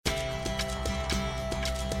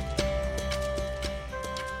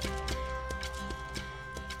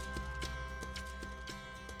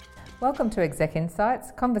Welcome to Exec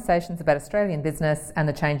Insights, conversations about Australian business and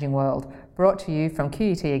the changing world, brought to you from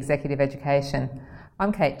QUT Executive Education.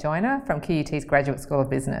 I'm Kate Joyner from QUT's Graduate School of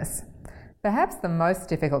Business. Perhaps the most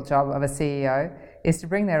difficult job of a CEO is to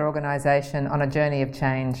bring their organisation on a journey of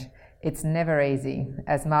change. It's never easy,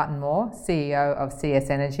 as Martin Moore, CEO of CS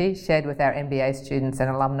Energy, shared with our MBA students and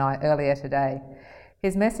alumni earlier today.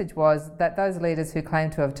 His message was that those leaders who claim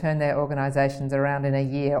to have turned their organisations around in a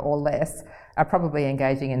year or less are probably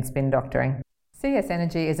engaging in spin doctoring. CS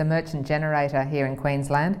Energy is a merchant generator here in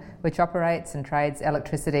Queensland, which operates and trades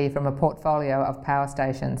electricity from a portfolio of power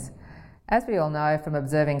stations. As we all know from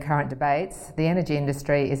observing current debates, the energy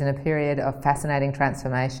industry is in a period of fascinating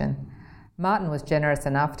transformation. Martin was generous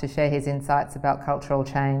enough to share his insights about cultural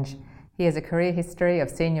change. He has a career history of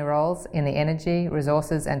senior roles in the energy,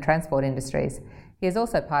 resources and transport industries. He is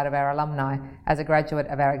also part of our alumni as a graduate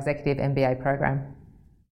of our Executive MBA program.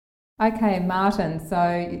 Okay, Martin.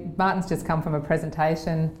 So Martin's just come from a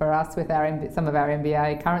presentation for us with some of our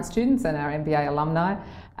MBA current students and our MBA alumni,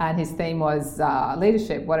 and his theme was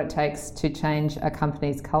leadership, what it takes to change a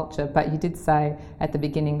company's culture. But you did say at the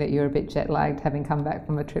beginning that you were a bit jet lagged, having come back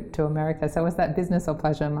from a trip to America. So was that business or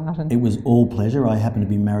pleasure, Martin? It was all pleasure. I happen to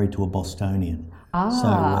be married to a Bostonian.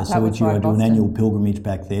 So each year I do an annual pilgrimage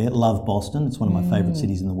back there. Love Boston. It's one of my favourite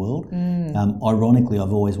cities in the world. Ironically,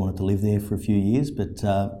 I've always wanted to live there for a few years, but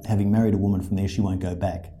having married a woman from there, she won't go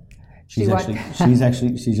back. She's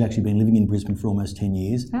actually been living in Brisbane for almost 10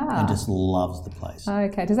 years and just loves the place.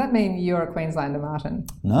 Okay. Does that mean you're a Queenslander, Martin?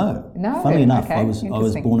 No. No. Funnily enough, okay. I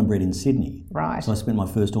was born and bred in Sydney. Right. So I spent my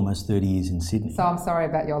first almost 30 years in Sydney. So I'm sorry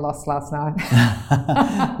about your loss last night.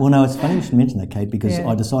 Well, no, it's funny you should mention that, Kate, because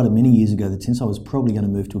I decided many years ago that since I was probably going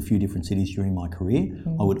to move to a few different cities during my career,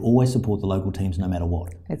 I would always support the local teams no matter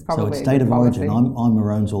what. It's probably so it's state of origin. I'm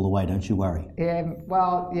Maroons all the way, don't you worry. Yeah,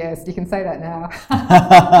 well, yes, you can say that now.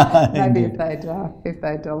 Maybe if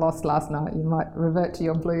they'd lost last night, you might revert to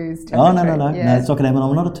your Blues territory. Oh, no, it's not going to happen.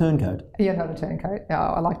 I'm not a turncoat. You're not a turncoat. Oh,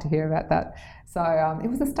 I like to hear about that. So it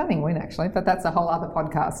was a stunning win, actually, but that's a whole other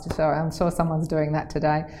podcast, so I'm sure someone's doing that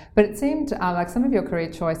today. But it seemed like some of your career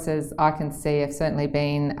choices I can see have certainly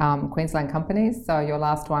been Queensland companies. So your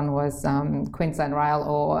last one was Queensland Rail,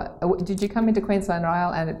 or did you come into Queensland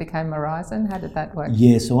Rail and it became Aurizon? How did that work?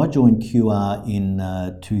 Yeah, so I joined QR in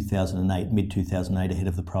 2008, mid-2008, ahead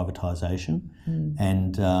of the privatisation.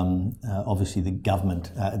 And obviously the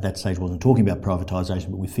government at that stage wasn't talking about privatisation,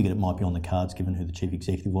 but we figured it might be on the cards given who the chief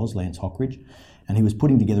executive was, Lance Hockridge. And he was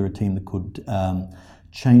putting together a team that could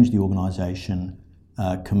change the organisation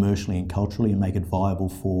commercially and culturally and make it viable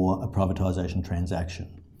for a privatisation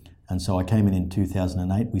transaction. And so I came in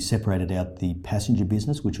 2008. We separated out the passenger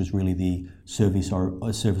business, which was really the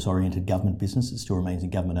service-oriented government business. It still remains in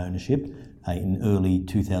government ownership in early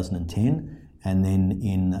 2010. And then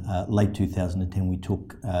in late 2010, we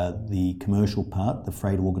took the commercial part, the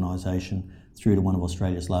freight organisation, through to one of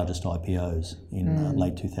Australia's largest IPOs in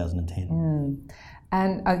late 2010.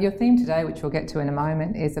 And your theme today, which we'll get to in a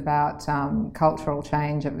moment, is about cultural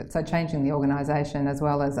change, so changing the organisation as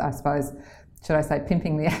well as, I suppose, should I say,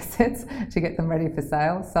 pimping the assets to get them ready for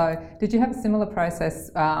sale. So did you have a similar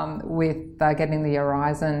process with getting the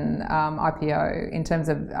Aurizon IPO in terms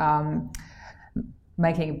of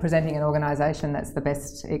presenting an organisation that's the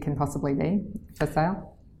best it can possibly be for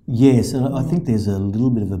sale? Yes, and I think there's a little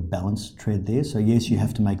bit of a balance tread there. So yes, you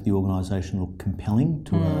have to make the organisation look compelling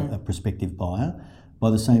to a prospective buyer. By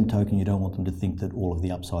the same token, you don't want them to think that all of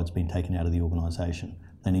the upside's been taken out of the organisation.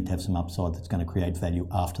 They need to have some upside that's going to create value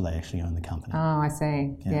after they actually own the company. Oh, I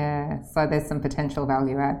see. Yeah. So there's some potential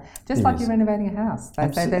value add. Just like you're renovating a house.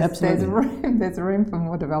 They say there's room for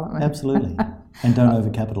more development. Absolutely. And don't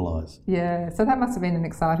overcapitalise. Yeah. So that must have been an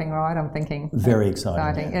exciting ride, I'm thinking. Very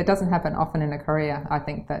exciting. Yeah. It doesn't happen often in a career, I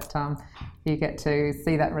think, that you get to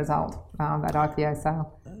see that result, that IPO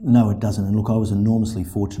sale. No, it doesn't. And look, I was enormously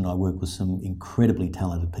fortunate. I worked with some incredibly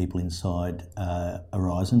talented people inside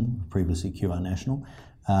Aurizon, previously QR National.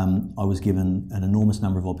 I was given an enormous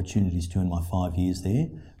number of opportunities during my 5 years there.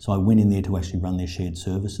 So I went in there to actually run their shared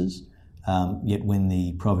services. Yet when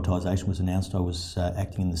the privatisation was announced, I was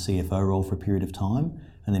acting in the CFO role for a period of time.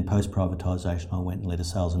 And then post-privatisation, I went and led a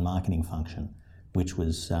sales and marketing function, which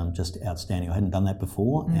was just outstanding. I hadn't done that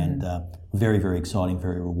before and very, very exciting,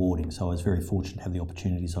 very rewarding. So I was very fortunate to have the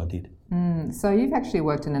opportunities I did. So you've actually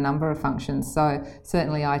worked in a number of functions, so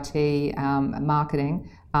certainly IT, marketing.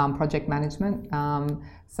 project management.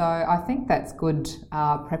 So I think that's good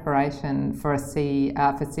preparation for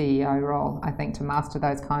for CEO role. I think to master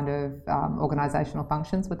those kind of organisational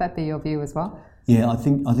functions. Would that be your view as well? Yeah, I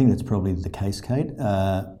think that's probably the case, Kate.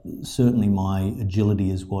 Certainly, my agility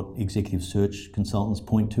is what executive search consultants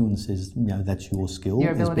point to and says, that's your skill.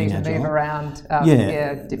 Your ability to move around.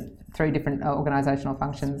 Through different organisational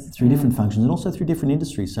functions. Through different functions and also through different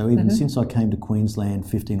industries. So even since I came to Queensland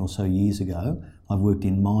 15 or so years ago, I've worked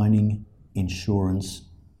in mining, insurance,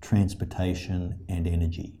 transportation and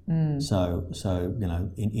energy. So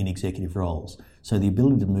in executive roles. So the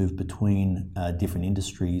ability to move between different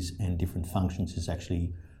industries and different functions is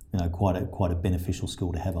actually quite a beneficial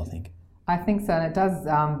skill to have, I think. I think so, and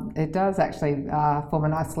it does actually form a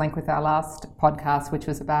nice link with our last podcast, which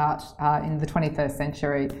was about in the 21st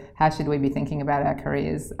century, how should we be thinking about our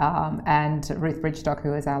careers? And Ruth Bridgestock,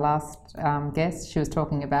 who was our last guest, she was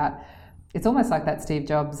talking about it's almost like that Steve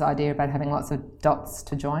Jobs idea about having lots of dots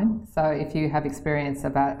to join. So if you have experience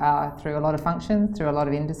about through a lot of functions, through a lot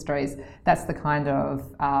of industries, that's the kind of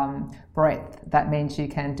breadth that means you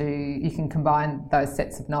can combine those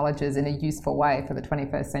sets of knowledges in a useful way for the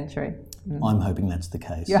 21st century. I'm hoping that's the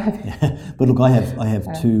case. Yeah. But look, I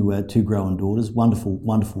have two grown daughters,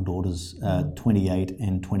 wonderful daughters, 28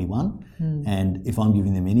 and 21. And if I'm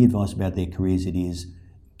giving them any advice about their careers, it is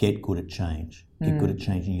get good at change. Get good at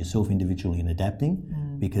changing yourself individually and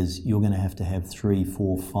adapting, because you're going to have 3,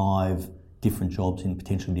 4, 5 different jobs in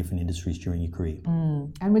potentially different industries during your career.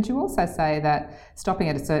 And would you also say that stopping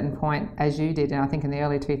at a certain point, as you did, and I think in the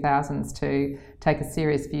early 2000s, to take a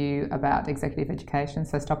serious view about executive education,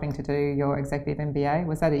 so stopping to do your executive MBA,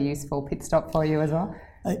 was that a useful pit stop for you as well?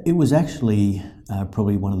 It was actually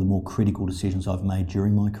probably one of the more critical decisions I've made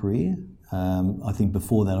during my career. I think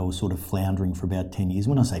before that I was sort of floundering for about 10 years.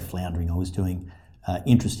 When I say floundering, I was doing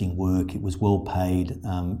interesting work. It was well paid.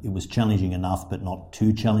 It was challenging enough, but not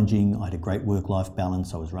too challenging. I had a great work-life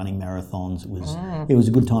balance. I was running marathons. It was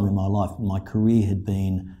a good time in my life. My career had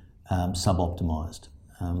been sub-optimised,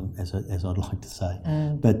 as I'd like to say.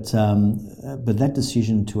 But that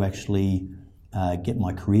decision to actually get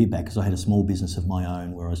my career back, because I had a small business of my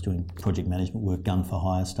own where I was doing project management work, gun for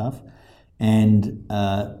hire stuff. And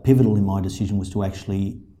pivotal in my decision was to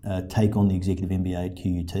actually take on the Executive MBA at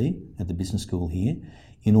QUT, at the business school here,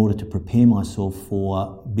 in order to prepare myself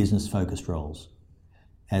for business-focused roles.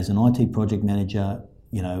 As an IT project manager,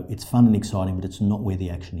 it's fun and exciting, but it's not where the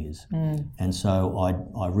action is. And so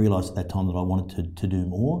I realised at that time that I wanted to do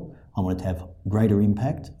more, I wanted to have greater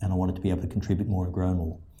impact, and I wanted to be able to contribute more and grow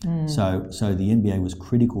more. So the MBA was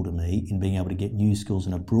critical to me in being able to get new skills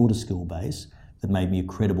and a broader skill base that made me a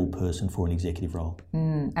credible person for an executive role.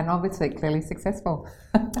 And obviously clearly successful.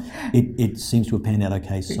 It seems to have panned out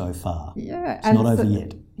okay so far. Yeah. It's not over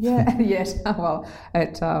yet. Yeah, yet. Well,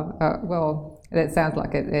 it sounds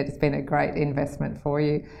like it's been a great investment for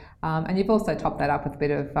you. And you've also topped that up with a bit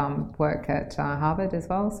of work at Harvard as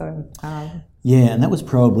well. So yeah, and that was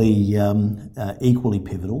probably equally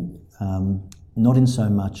pivotal. Not in so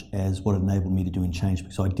much as what it enabled me to do in change,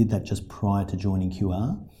 because I did that just prior to joining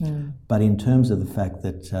QR, but in terms of the fact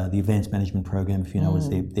that the Advanced Management Program, if you know, is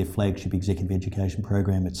their flagship executive education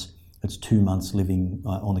program. It's 2 months living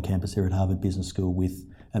on the campus there at Harvard Business School with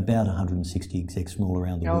about 160 execs from all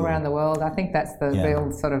around the world. All around the world. I think that's the real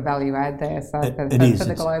sort of value add there. So for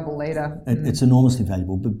the global leader. It's enormously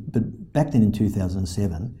valuable. But back then in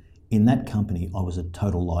 2007, in that company, I was a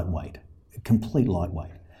total lightweight, a complete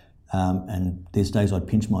lightweight. And there's days I'd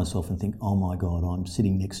pinch myself and think, oh my God, I'm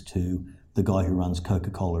sitting next to the guy who runs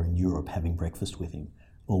Coca-Cola in Europe having breakfast with him,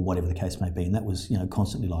 or whatever the case may be. And that was,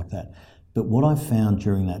 constantly like that. But what I found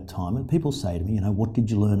during that time, and people say to me, what did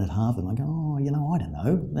you learn at Harvard? And I go, I don't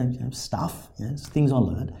know, stuff, it's things I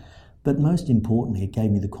learned. But most importantly, it gave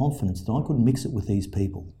me the confidence that I could mix it with these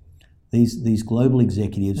people. These global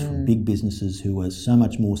executives from big businesses who were so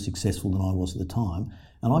much more successful than I was at the time,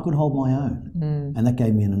 and I could hold my own. And that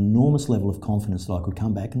gave me an enormous level of confidence that I could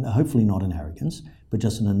come back, and hopefully not an arrogance, but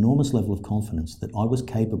just an enormous level of confidence that I was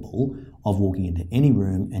capable of walking into any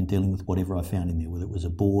room and dealing with whatever I found in there, whether it was a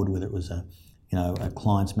board, whether it was a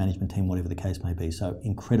client's management team, whatever the case may be. So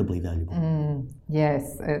incredibly valuable.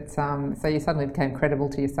 Yes, it's so you suddenly became credible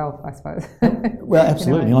to yourself, I suppose. Well,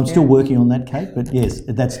 absolutely. I'm still working on that, Kate. But yes,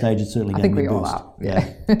 at that stage, it certainly gave me a boost. I think we all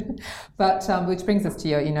are. Yeah. But which brings us to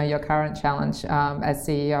your current challenge as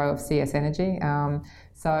CEO of CS Energy.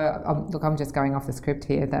 So I'm just going off the script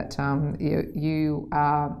here that you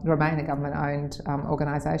remain a government-owned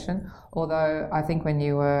organisation. Although I think when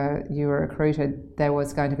you were recruited, there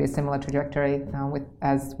was going to be a similar trajectory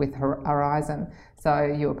with Horizon. So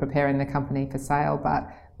you were preparing the company for sale, but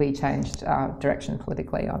we changed direction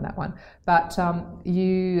politically on that one. But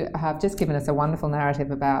you have just given us a wonderful narrative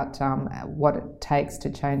about what it takes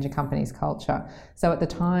to change a company's culture. So at the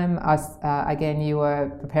time, again, you were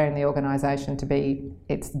preparing the organisation to be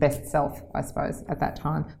its best self, I suppose, at that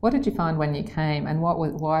time. What did you find when you came, and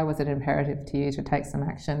why was it imperative to you to take some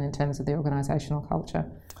action in terms of the organisational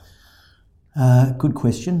culture? Good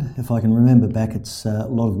question. If I can remember back, it's a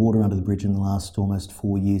lot of water under the bridge in the last almost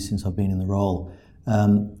 4 years since I've been in the role.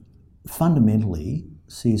 Fundamentally,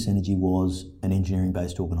 CS Energy was an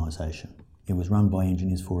engineering-based organisation. It was run by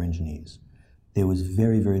engineers for engineers. There was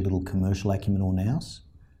very, very little commercial acumen or nous,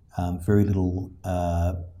 very little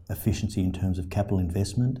efficiency in terms of capital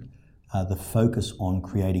investment. The focus on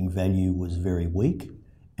creating value was very weak,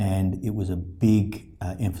 and it was a big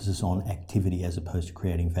emphasis on activity as opposed to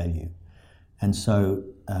creating value. And so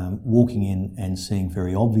walking in and seeing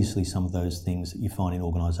very obviously some of those things that you find in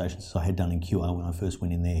organisations, as I had done in QR when I first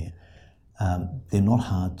went in there, they're not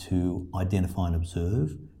hard to identify and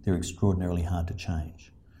observe, they're extraordinarily hard to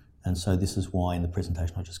change. And so this is why in the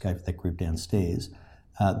presentation I just gave to that group downstairs,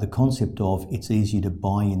 the concept of it's easier to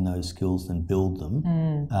buy in those skills than build them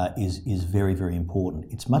is very, very important.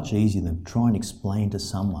 It's much easier than try and explain to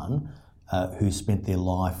someone who spent their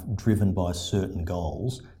life driven by certain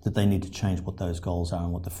goals that they need to change what those goals are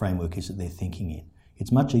and what the framework is that they're thinking in.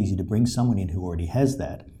 It's much easier to bring someone in who already has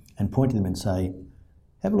that and point to them and say,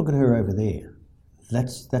 have a look at her over there.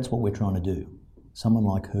 That's what we're trying to do. Someone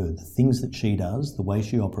like her, the things that she does, the way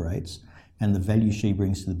she operates, and the value she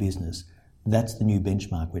brings to the business, that's the new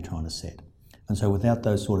benchmark we're trying to set. And so without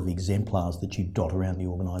those sort of exemplars that you dot around the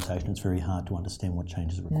organisation, it's very hard to understand what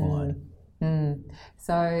change is required.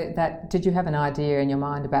 So did you have an idea in your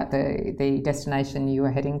mind about the destination you were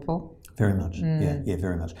heading for? Very much, yeah,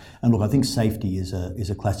 very much. And look, I think safety is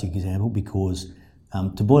a classic example because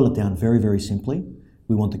to boil it down very, very simply,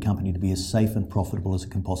 we want the company to be as safe and profitable as it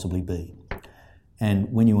can possibly be.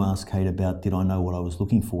 And when you ask Kate about did I know what I was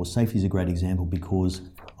looking for, safety is a great example because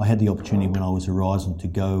I had the opportunity when I was at Horizon to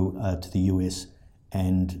go to the US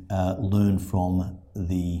and learn from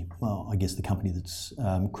the company that's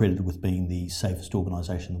credited with being the safest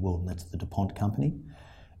organisation in the world, and that's the DuPont company.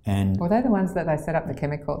 And were they the ones that they set up the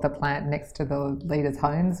plant next to the leaders'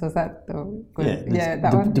 homes? Was that the good? Yeah,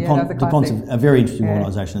 that one? DuPont's a very interesting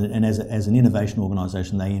organisation, and as an innovation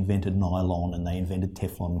organisation, they invented nylon and they invented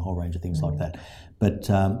Teflon and a whole range of things like that. But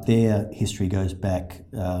their history goes back,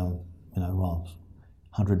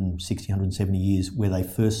 160, 170 years, where they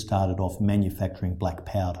first started off manufacturing black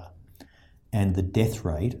powder. And the death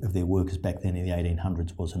rate of their workers back then in the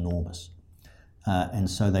 1800s was enormous. And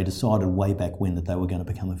so they decided way back when that they were going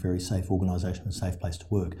to become a very safe organisation, a safe place to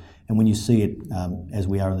work. And when you see it as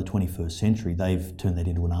we are in the 21st century, they've turned that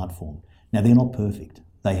into an art form. Now, they're not perfect.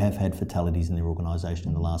 They have had fatalities in their organisation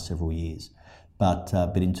in the last several years. But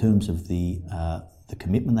in terms of the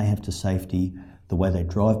commitment they have to safety, the way they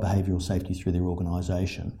drive behavioural safety through their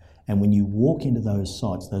organisation, and when you walk into those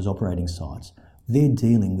sites, those operating sites, they're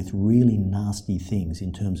dealing with really nasty things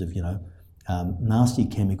in terms of, nasty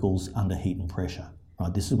chemicals under heat and pressure,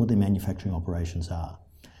 right? This is what their manufacturing operations are.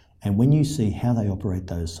 And when you see how they operate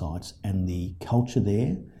those sites and the culture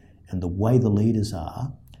there and the way the leaders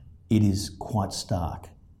are, it is quite stark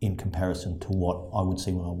in comparison to what I would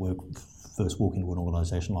see when I first walk into an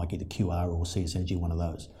organisation like either QR or CS Energy, one of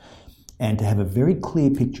those. And to have a very clear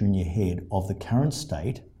picture in your head of the current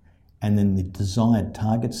state and then the desired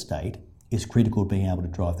target state is critical to being able to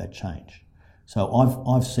drive that change. So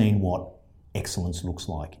I've seen what excellence looks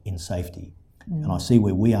like in safety, and I see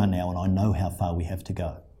where we are now, and I know how far we have to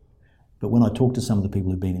go. But when I talk to some of the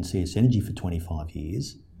people who've been in CS Energy for 25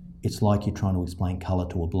 years, it's like you're trying to explain colour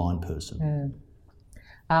to a blind person.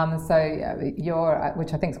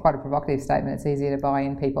 Which I think is quite a provocative statement, it's easier to buy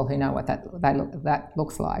in people who know what that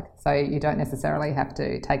looks like. So you don't necessarily have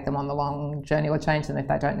to take them on the long journey or change them if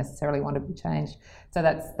they don't necessarily want to be changed. So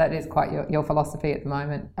that is quite your philosophy at the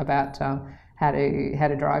moment about how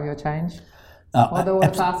to drive your change.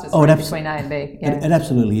 The fastest between A and B. Yeah. It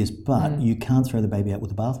absolutely is, but you can't throw the baby out with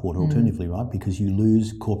the bathwater alternatively, right? Because you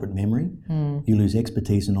lose corporate memory, you lose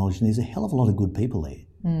expertise and knowledge, and there's a hell of a lot of good people there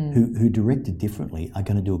who directed differently are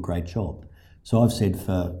going to do a great job. So I've said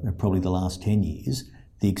for probably the last 10 years,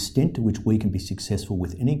 the extent to which we can be successful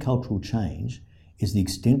with any cultural change is the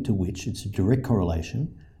extent to which it's a direct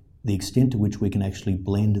correlation, the extent to which we can actually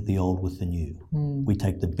blend the old with the new. We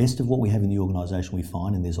take the best of what we have in the organisation we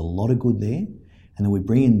find, and there's a lot of good there, and then we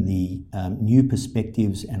bring in the new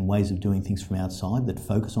perspectives and ways of doing things from outside that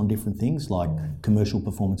focus on different things like commercial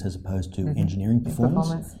performance as opposed to engineering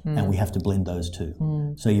performance. And we have to blend those two.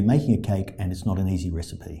 So you're making a cake and it's not an easy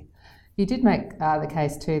recipe. You did make the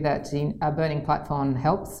case too that a burning platform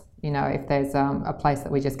helps. If there's a place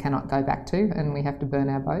that we just cannot go back to and we have to burn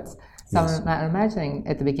our boats. So yes. I'm imagining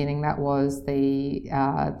at the beginning that was the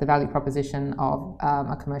value proposition of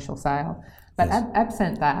a commercial sale. But yes.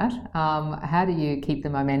 Absent that, how do you keep the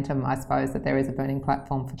momentum, I suppose, that there is a burning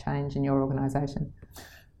platform for change in your organisation?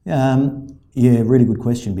 Yeah, really good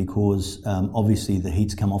question, because obviously the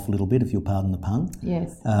heat's come off a little bit, if you'll pardon the pun.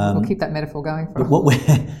 Yes, we'll keep that metaphor going for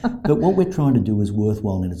but what we're trying to do is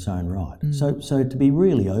worthwhile in its own right. So to be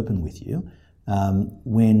really open with you,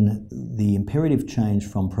 when the imperative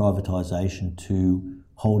changed from privatisation to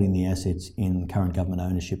holding the assets in current government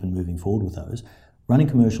ownership and moving forward with those, running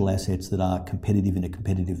commercial assets that are competitive in a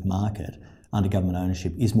competitive market under government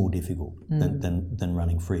ownership is more difficult than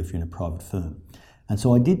running free if you're in a private firm. And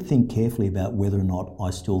so I did think carefully about whether or not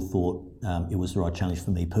I still thought it was the right challenge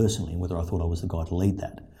for me personally, and whether I thought I was the guy to lead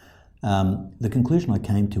that. The conclusion I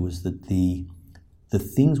came to was that the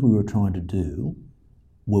things we were trying to do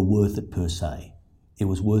were worth it per se. It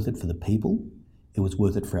was worth it for the people, it was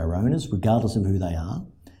worth it for our owners, regardless of who they are,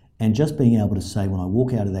 and just being able to say, when I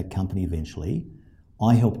walk out of that company eventually,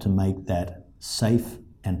 I helped to make that safe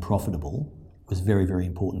and profitable was very, very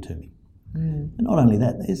important to me. And not only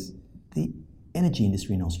that, there's the energy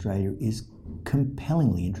industry in Australia is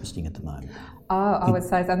compellingly interesting at the moment. I would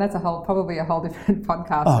say so, and that's probably a whole different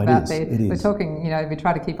podcast about this. We're talking, we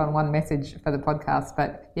try to keep on one message for the podcast,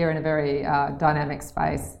 but you're in a very dynamic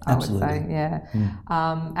space, I would say. Yeah.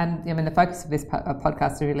 And the focus of this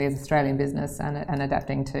podcast really is Australian business and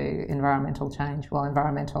adapting to environmental change,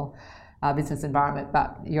 environmental business environment,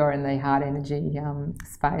 but you're in the hard energy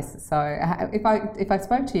space. So if I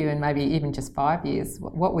spoke to you in maybe even just 5 years,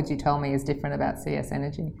 what would you tell me is different about CS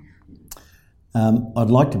Energy? I'd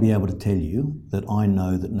like to be able to tell you that I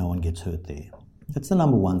know that no one gets hurt there. That's the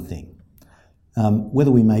number one thing.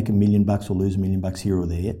 Whether we make $1 million or lose $1 million here or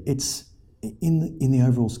there, it's in the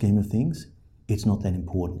overall scheme of things, it's not that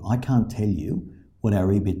important. I can't tell you what our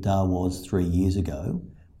EBITDA was 3 years ago,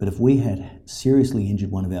 but if we had seriously injured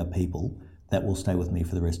one of our people, that will stay with me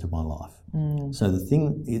for the rest of my life. So the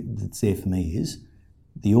thing that's there for me is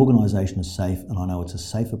the organisation is safe, and I know it's a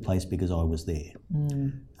safer place because I was there.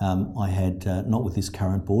 I had, not with this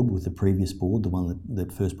current board, with the previous board, the one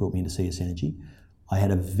that first brought me into CS Energy, I had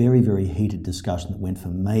a very, very heated discussion that went for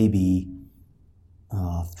maybe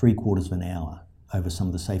 3/4 of an hour over some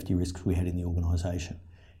of the safety risks we had in the organisation.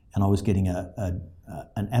 And I was getting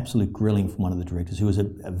an absolute grilling from one of the directors, who was a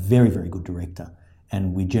very, very good director,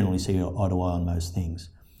 and we generally see eye to eye on most things.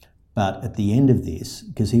 But at the end of this,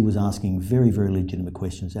 because he was asking very, very legitimate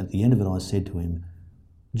questions, at the end of it I said to him,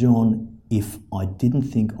 John, if I didn't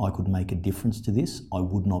think I could make a difference to this, I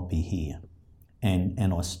would not be here.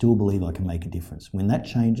 And I still believe I can make a difference. When that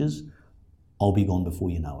changes, I'll be gone before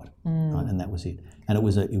you know it. Right? And that was it. And it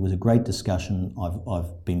was a great discussion.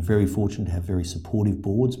 I've been very fortunate to have very supportive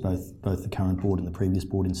boards, both the current board and the previous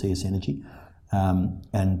board in CS Energy. And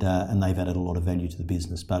they've added a lot of value to the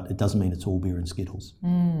business, but it doesn't mean it's all beer and skittles.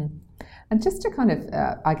 And just to kind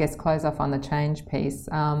of, close off on the change piece,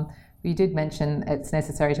 you did mention it's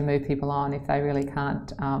necessary to move people on if they really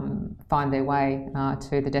can't find their way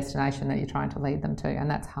to the destination that you're trying to lead them to, and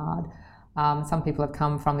that's hard. Some people have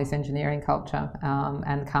come from this engineering culture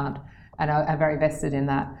and can't, and are very vested in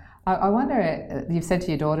that. I wonder, you've said to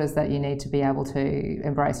your daughters that you need to be able to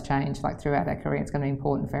embrace change throughout our career. It's going to be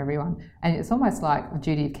important for everyone. And it's almost like a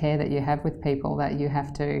duty of care that you have with people, that you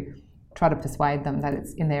have to try to persuade them that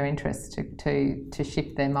it's in their interest to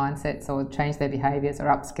shift their mindsets or change their behaviours or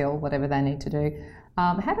upskill, whatever they need to do.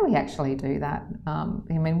 How do we actually do that?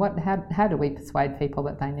 How do we persuade people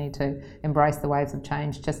that they need to embrace the waves of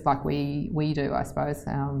change, just like we do, I suppose,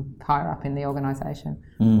 higher up in the organisation?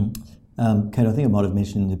 Kate, I think I might have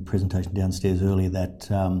mentioned in the presentation downstairs earlier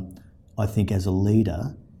that I think as a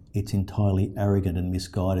leader, it's entirely arrogant and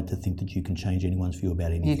misguided to think that you can change anyone's view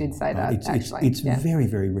about anything. You did say that, It's very,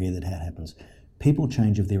 very rare that happens. People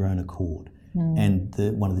change of their own accord. And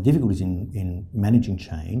one of the difficulties in managing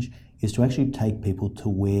change is to actually take people to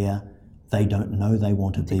where they don't know they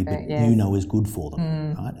want to be, but you know is good for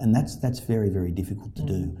them, right? And that's very, very difficult to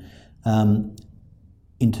do.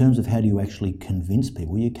 In terms of how do you actually convince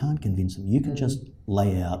people, you can't convince them. You can just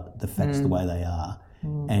lay out the facts the way they are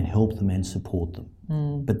and help them and support them.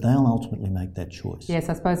 But they'll ultimately make that choice. Yes,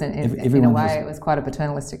 I suppose in a way it was quite a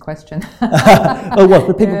paternalistic question. It was,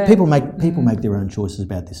 but people make their own choices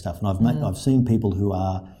about this stuff. And I've seen people who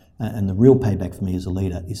are, and the real payback for me as a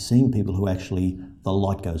leader is seeing people who actually, the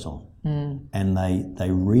light goes on and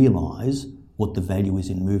they realise what the value is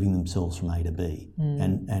in moving themselves from A to B,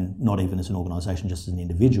 and not even as an organisation, just as an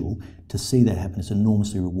individual. To see that happen is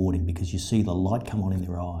enormously rewarding because you see the light come on in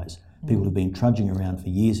their eyes. People have been trudging around for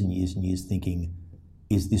years and years and years thinking,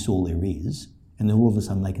 is this all there is? And then all of a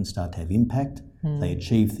sudden they can start to have impact, they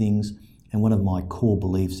achieve things. And one of my core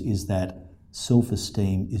beliefs is that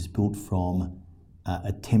self-esteem is built from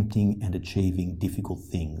attempting and achieving difficult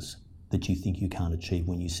things that you think you can't achieve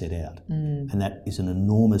when you set out. And that is an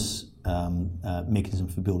enormous mechanism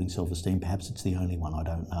for building self-esteem. Perhaps it's the only one, I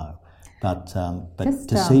don't know. But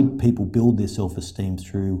to see people build their self-esteem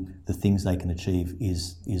through the things they can achieve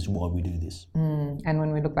is why we do this. And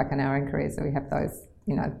when we look back on our own careers, we have those,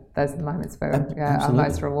 those are the moments where are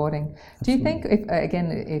most rewarding. Do you think,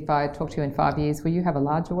 if I talk to you in 5 years, will you have a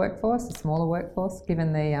larger workforce, a smaller workforce,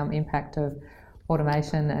 given the impact of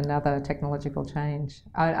automation and other technological change?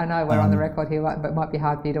 I know we're on the record here, but it might be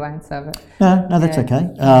hard for you to answer. But no, that's okay.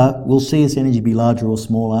 Will CS Energy be larger or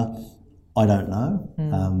smaller? I don't know.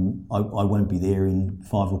 I won't be there in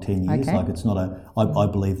 5 or 10 years. Okay. Like it's not I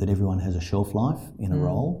believe that everyone has a shelf life in a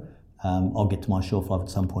role. I'll get to my shelf life at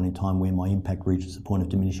some point in time where my impact reaches the point of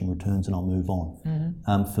diminishing returns and I'll move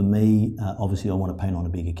on. For me, obviously I want to paint on a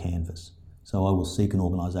bigger canvas. So I will seek an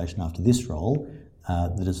organisation after this role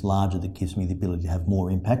that is larger, that gives me the ability to have more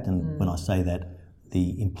impact. And when I say that,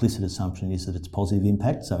 the implicit assumption is that it's positive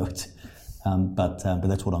impact. So it's, but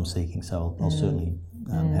that's what I'm seeking. So I'll certainly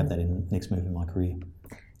have that in the next move in my career.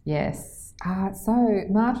 Yes. So,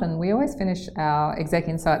 Martin, we always finish our Exec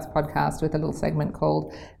Insights podcast with a little segment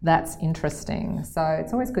called That's Interesting. So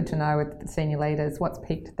it's always good to know with senior leaders what's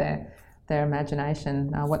piqued their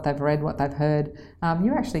imagination, what they've read, what they've heard.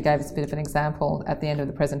 You actually gave us a bit of an example at the end of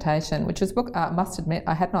the presentation, which is a book, I must admit,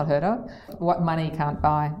 I had not heard of, What Money Can't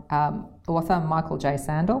Buy, author Michael J.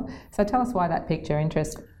 Sandel. So tell us why that piqued your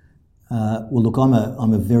interest. Well, look,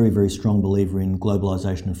 I'm a very, very strong believer in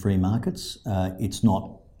globalisation and free markets. It's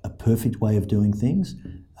not a perfect way of doing things,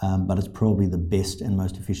 but it's probably the best and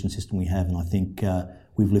most efficient system we have. And I think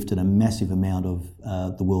we've lifted a massive amount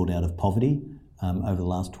of the world out of poverty over the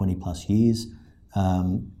last 20 plus years.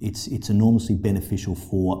 It's enormously beneficial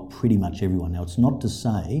for pretty much everyone. Now, it's not to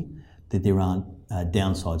say that there aren't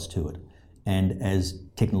downsides to it. And as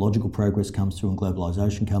technological progress comes through and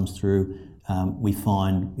globalisation comes through, we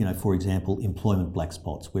find, for example, employment black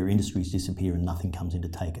spots where industries disappear and nothing comes in to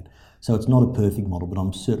take it. So it's not a perfect model, but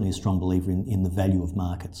I'm certainly a strong believer in the value of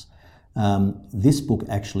markets. This book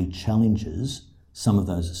actually challenges some of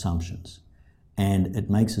those assumptions, and it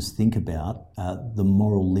makes us think about the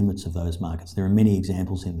moral limits of those markets. There are many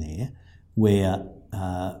examples in there where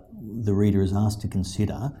the reader is asked to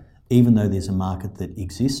consider, even though there's a market that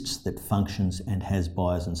exists, that functions and has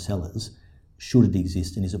buyers and sellers, should it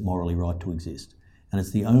exist and is it morally right to exist? And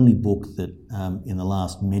it's the only book that in the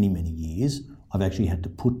last many, many years I've actually had to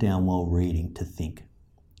put down while reading to think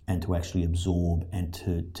and to actually absorb and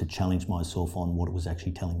to challenge myself on what it was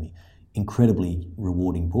actually telling me. Incredibly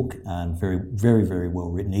rewarding book and very, very, very well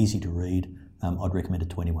written, easy to read. I'd recommend it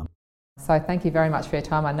to anyone. So thank you very much for your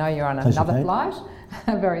time. I know you're on another flight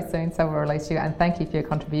very soon, so we'll release you. And thank you for your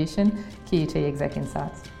contribution, QUT Exec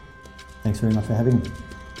Insights. Thanks very much for having me.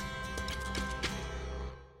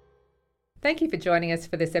 Thank you for joining us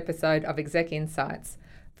for this episode of Exec Insights.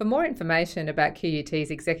 For more information about QUT's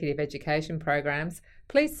executive education programs,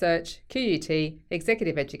 please search QUT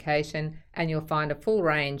Executive Education and you'll find a full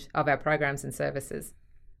range of our programs and services.